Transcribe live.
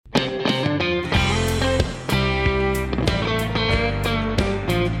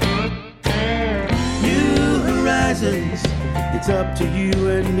it's up to you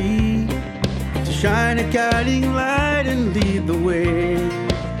and me to shine a guiding light and lead the way.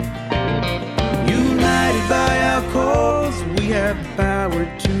 United by our cause, we have the power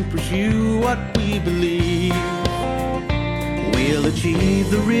to pursue what we believe. We'll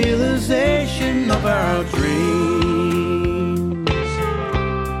achieve the realization of our dreams.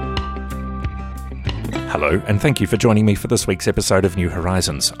 Hello, and thank you for joining me for this week's episode of New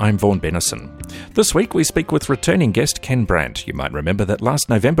Horizons. I'm Vaughan Bennison. This week we speak with returning guest Ken Brandt. You might remember that last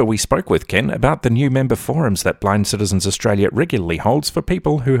November we spoke with Ken about the new member forums that Blind Citizens Australia regularly holds for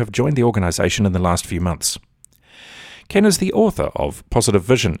people who have joined the organisation in the last few months. Ken is the author of Positive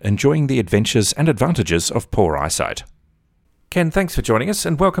Vision, Enjoying the Adventures and Advantages of Poor Eyesight. Ken, thanks for joining us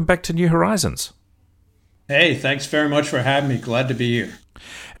and welcome back to New Horizons. Hey, thanks very much for having me. Glad to be here.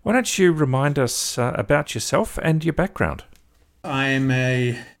 Why don't you remind us about yourself and your background? I'm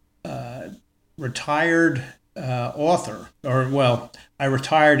a retired author, I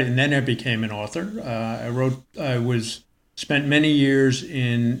retired and then I became an author. Spent many years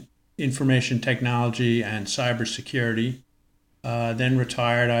in information technology and cybersecurity. Then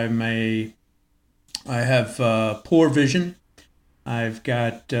retired. I have poor vision. I've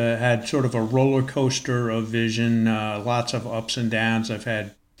got had sort of a roller coaster of vision, lots of ups and downs. I've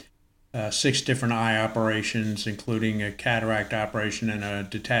had 6 different eye operations, including a cataract operation and a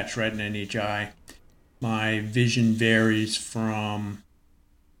detached retina in each eye. My vision has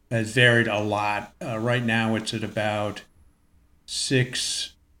varied a lot. Right now it's at about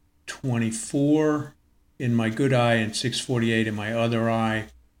 624 in my good eye and 648 in my other eye,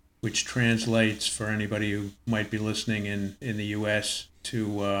 which translates for anybody who might be listening in the U.S.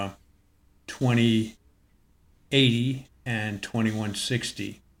 to 2080 and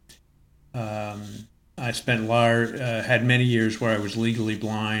 2160. I had many years where I was legally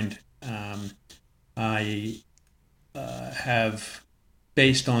blind. I have,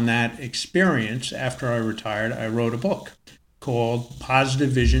 based on that experience, after I retired, I wrote a book called Positive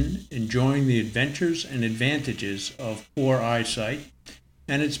Vision, Enjoying the Adventures and Advantages of Poor Eyesight.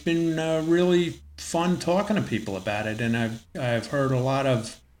 And it's been really fun talking to people about it. And I've heard a lot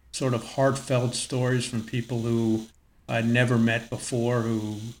of sort of heartfelt stories from people who I'd never met before,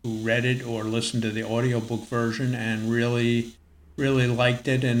 who read it or listened to the audiobook version and really, really liked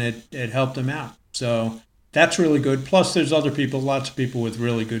it, and it helped them out. So that's really good. Plus, there's lots of people with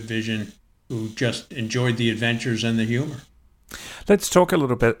really good vision who just enjoyed the adventures and the humor. Let's talk a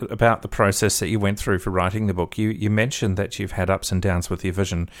little bit about the process that you went through for writing the book. You mentioned that you've had ups and downs with your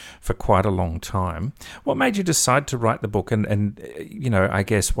vision for quite a long time. What made you decide to write the book, and I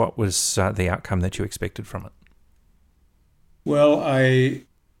guess what was the outcome that you expected from it? Well, I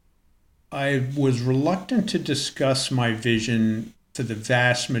was reluctant to discuss my vision for the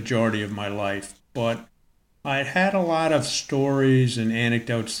vast majority of my life, but I'd had a lot of stories and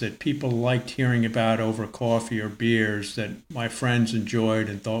anecdotes that people liked hearing about over coffee or beers that my friends enjoyed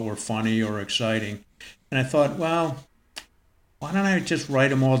and thought were funny or exciting. And I thought, well, why don't I just write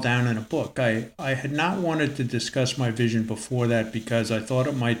them all down in a book? I had not wanted to discuss my vision before that because I thought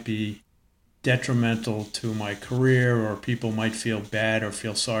it might be detrimental to my career, or people might feel bad or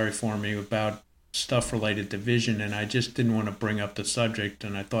feel sorry for me about stuff related to vision. And I just didn't want to bring up the subject.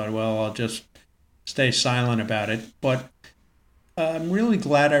 And I thought, well, I'll just stay silent about it. But I'm really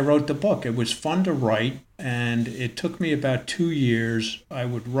glad I wrote the book. It was fun to write, and it took me about 2 years. I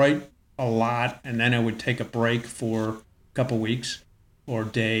would write a lot, and then I would take a break for a couple weeks or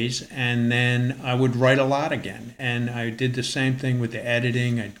days, and then I would write a lot again. And I did the same thing with the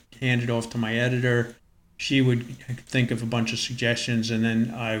editing. I'd hand it off to my editor. She would think of a bunch of suggestions, and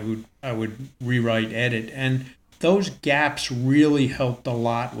then I would rewrite, edit. And those gaps really helped a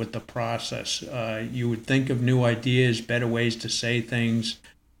lot with the process. You would think of new ideas, better ways to say things,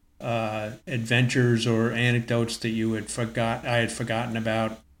 adventures or anecdotes that I had forgotten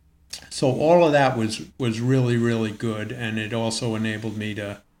about. So all of that was really, really good, and it also enabled me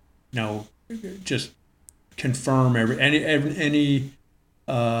to, just confirm any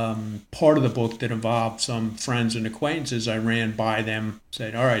part of the book that involved some friends and acquaintances. I ran by them,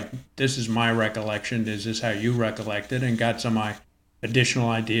 said, all right, this is my recollection. Is this how you recollect it? And got some additional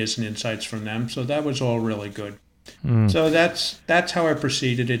ideas and insights from them. So that was all really good. So that's how I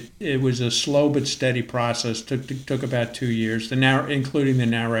proceeded. It was a slow but steady process. Took about 2 years, including the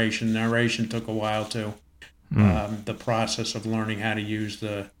narration. Narration took a while too. The process of learning how to use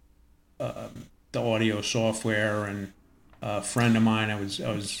the audio software, and a friend of mine, I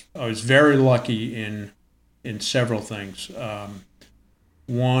was very lucky in several things.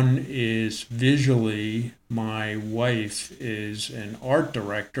 One is visually, my wife is an art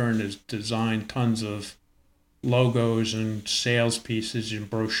director and has designed tons of logos and sales pieces and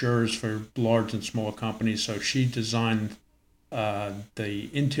brochures for large and small companies. So she designed the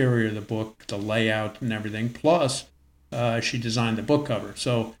interior of the book, the layout and everything. Plus, she designed the book cover.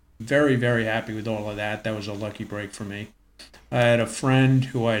 So very, very happy with all of that. That was a lucky break for me. I had a friend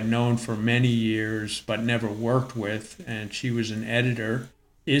who I had known for many years but never worked with, and she was an editor,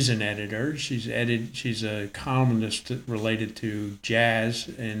 is an editor. She's a columnist related to jazz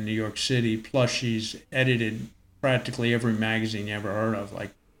in New York City. Plus, she's edited practically every magazine you ever heard of,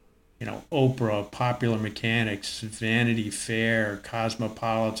 like, Oprah, Popular Mechanics, Vanity Fair,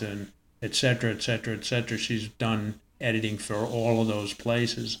 Cosmopolitan, et cetera, et cetera, et cetera. She's done editing for all of those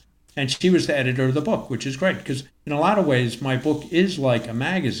places. And she was the editor of the book, which is great because in a lot of ways, my book is like a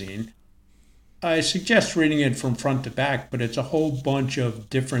magazine. I suggest reading it from front to back, but it's a whole bunch of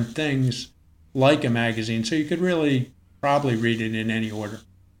different things like a magazine. So you could really probably read it in any order.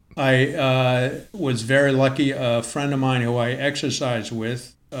 I was very lucky. A friend of mine who I exercise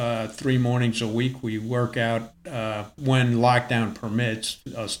with 3 mornings a week, we work out when lockdown permits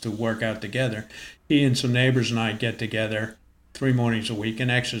us to work out together. He and some neighbors and I get together 3 mornings a week and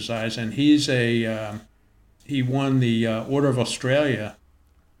exercise. And he won the Order of Australia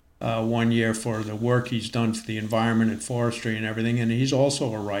one year for the work he's done for the environment and forestry and everything. And he's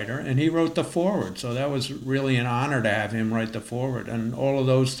also a writer, and he wrote the foreword. So that was really an honor to have him write the foreword. And all of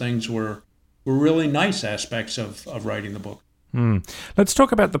those things were really nice aspects of writing the book. Let's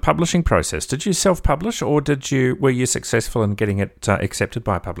talk about the publishing process. Did you self-publish, or were you successful in getting it accepted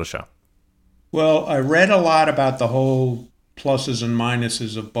by a publisher? Well, I read a lot about the whole pluses and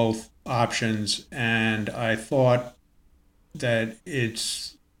minuses of both options, and I thought that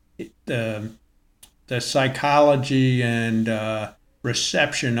the psychology and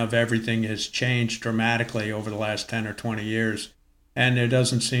reception of everything has changed dramatically over the last 10 or 20 years, and there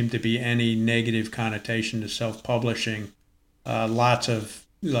doesn't seem to be any negative connotation to self-publishing. Lots of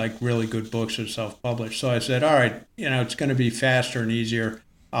really good books are self-published. So I said, all right, it's going to be faster and easier.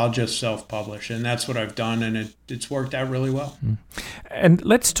 I'll just self-publish. And that's what I've done, and it's worked out really well. And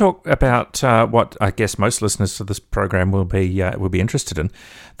let's talk about what I guess most listeners to this program will be interested in,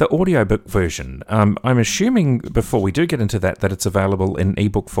 the audiobook version. I'm assuming, before we do get into that it's available in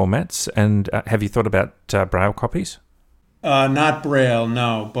ebook formats. And have you thought about Braille copies? Not Braille,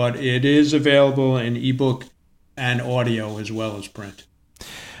 no, but it is available in ebook and audio as well as print.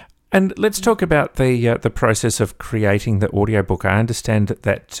 And let's talk about the process of creating the audiobook. I understand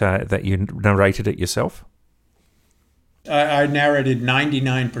that you narrated it yourself. I narrated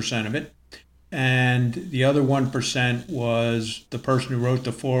 99% of it, and the other 1% was the person who wrote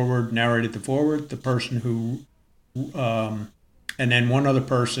the foreword narrated the foreword. The person who, and then one other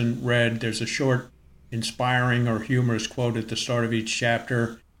person read. There's a short, inspiring or humorous quote at the start of each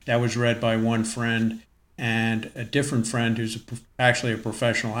chapter that was read by one friend. And a different friend who's actually a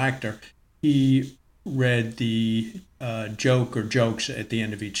professional actor, he read the joke or jokes at the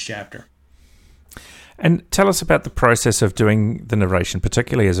end of each chapter. And tell us about the process of doing the narration,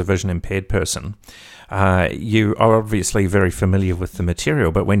 particularly as a vision-impaired person. You are obviously very familiar with the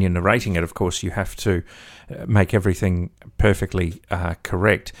material, but when you're narrating it, of course, you have to make everything perfectly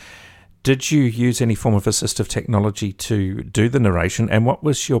correct. Did you use any form of assistive technology to do the narration? And what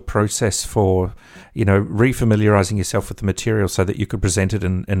was your process for, refamiliarizing yourself with the material so that you could present it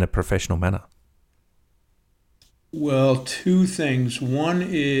in a professional manner? Well, 2 things. One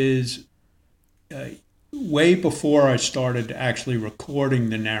is way before I started actually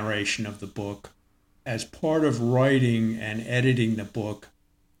recording the narration of the book, as part of writing and editing the book,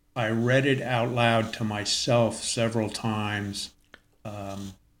 I read it out loud to myself several times.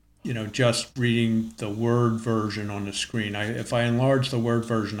 Just reading the Word version on the screen. If I enlarge the Word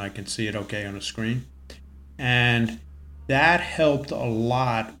version, I can see it okay on the screen. And that helped a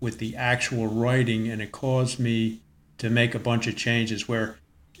lot with the actual writing, and it caused me to make a bunch of changes where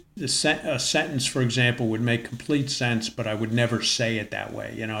a sentence, for example, would make complete sense, but I would never say it that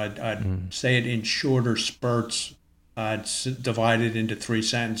way. I'd say it in shorter spurts. I'd divide it into 3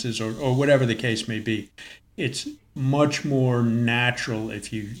 sentences or whatever the case may be. It's much more natural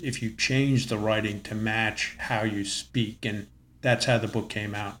if you change the writing to match how you speak, and that's how the book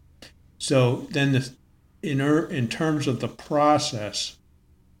came out. So then in terms of the process,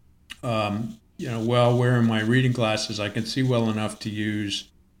 while wearing my reading glasses, I can see well enough to use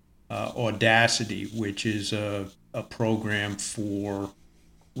Audacity, which is a program for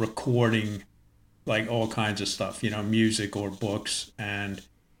recording like all kinds of stuff, music or books, and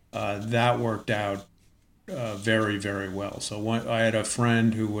that worked out very, very well. So I had a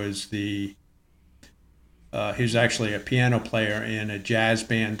friend who was the He's actually a piano player in a jazz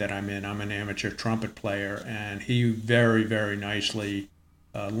band that I'm in. I'm an amateur trumpet player, and he very, very nicely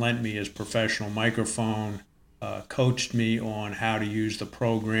lent me his professional microphone, coached me on how to use the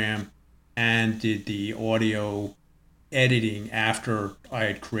program, and did the audio editing after I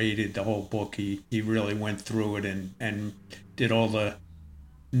had created the whole book. He really went through it and did all the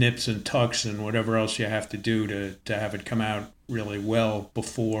nips and tucks and whatever else you have to do to have it come out really well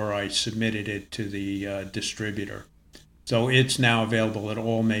before I submitted it to the distributor. So it's now available at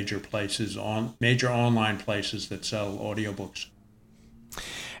all major places, major online places that sell audiobooks.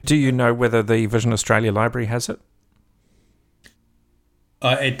 Do you know whether the Vision Australia Library has it?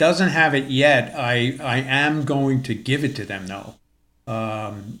 It doesn't have it yet. I am going to give it to them, though.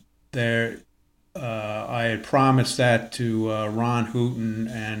 I had promised that to Ron Hooton,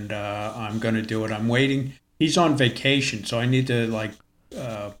 and I'm going to do it. I'm waiting. He's on vacation, so I need to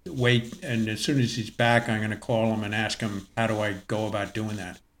wait. And as soon as he's back, I'm going to call him and ask him, how do I go about doing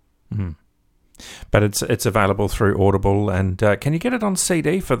that? Mm-hmm. But it's available through Audible, and can you get it on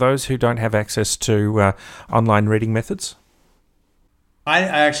CD for those who don't have access to online reading methods? I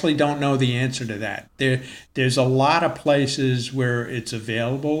actually don't know the answer to that. There's a lot of places where it's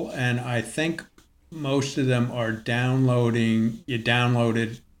available, and I think most of them are downloading. You download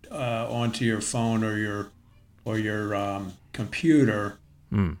it onto your phone or your computer.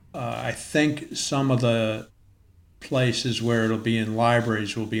 I think some of the places where it'll be in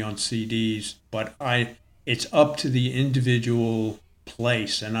libraries will be on CDs, but it's up to the individual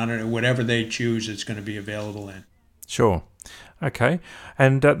place, and I don't know, whatever they choose, it's going to be available in. Sure. Okay.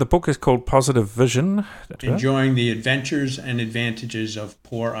 And the book is called Positive Vision. Enjoying the Adventures and Advantages of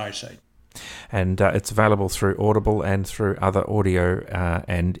Poor Eyesight. And it's available through Audible and through other audio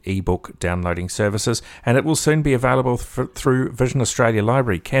and ebook downloading services. And it will soon be available through Vision Australia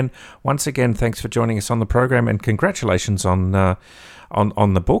Library. Ken, once again, thanks for joining us on the program, and congratulations on the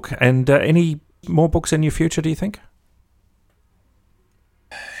book. And any more books in your future, do you think?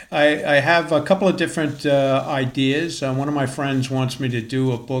 I have a couple of different ideas. One of my friends wants me to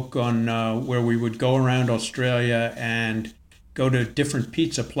do a book on where we would go around Australia and go to different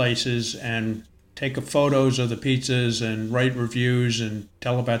pizza places and take photos of the pizzas and write reviews and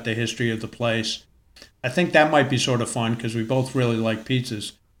tell about the history of the place. I think that might be sort of fun because we both really like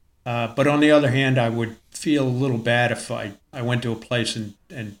pizzas. But on the other hand, I would feel a little bad if I went to a place and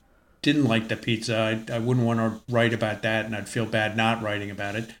didn't like the pizza. I wouldn't want to write about that, and I'd feel bad not writing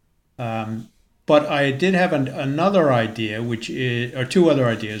about it. But I did have another idea, or two other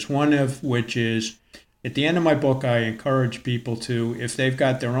ideas, one of which is, at the end of my book, I encourage people to, if they've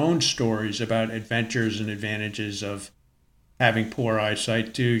got their own stories about adventures and advantages of having poor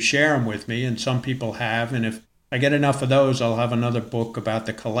eyesight, to share them with me, and some people have, and if I get enough of those, I'll have another book about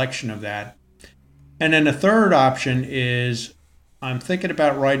the collection of that. And then the third option is, I'm thinking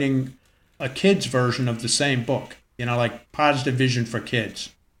about writing a kid's version of the same book, like Positive Vision for Kids.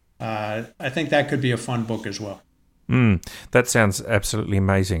 I think that could be a fun book as well. That sounds absolutely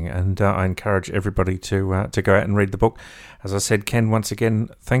amazing, and I encourage everybody to go out and read the book. As I said, Ken, once again,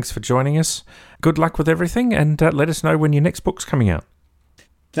 thanks for joining us. Good luck with everything, and let us know when your next book's coming out.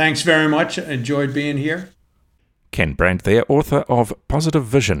 Thanks very much. Enjoyed being here. Ken Brandt there, author of Positive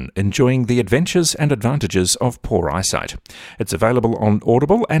Vision, Enjoying the Adventures and Advantages of Poor Eyesight. It's available on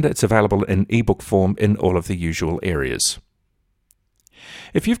Audible, and it's available in ebook form in all of the usual areas.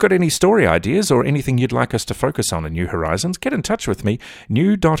 If you've got any story ideas or anything you'd like us to focus on in New Horizons, get in touch with me.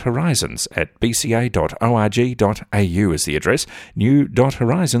 new.horizons@bca.org.au is the address.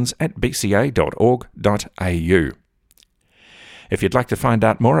 new.horizons@bca.org.au. If you'd like to find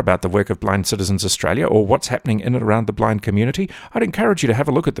out more about the work of Blind Citizens Australia or what's happening in and around the blind community, I'd encourage you to have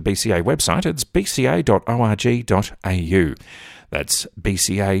a look at the BCA website. It's bca.org.au. That's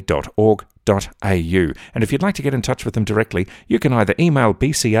bca.org.au. And if you'd like to get in touch with them directly, you can either email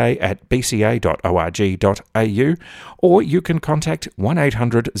bca@bca.org.au or you can contact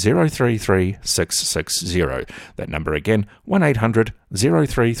 1-800-033-660. That number again,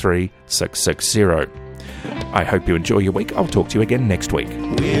 1-800-033-660. I hope you enjoy your week. I'll talk to you again next week.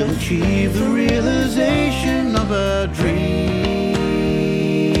 We'll achieve the realization of our dreams.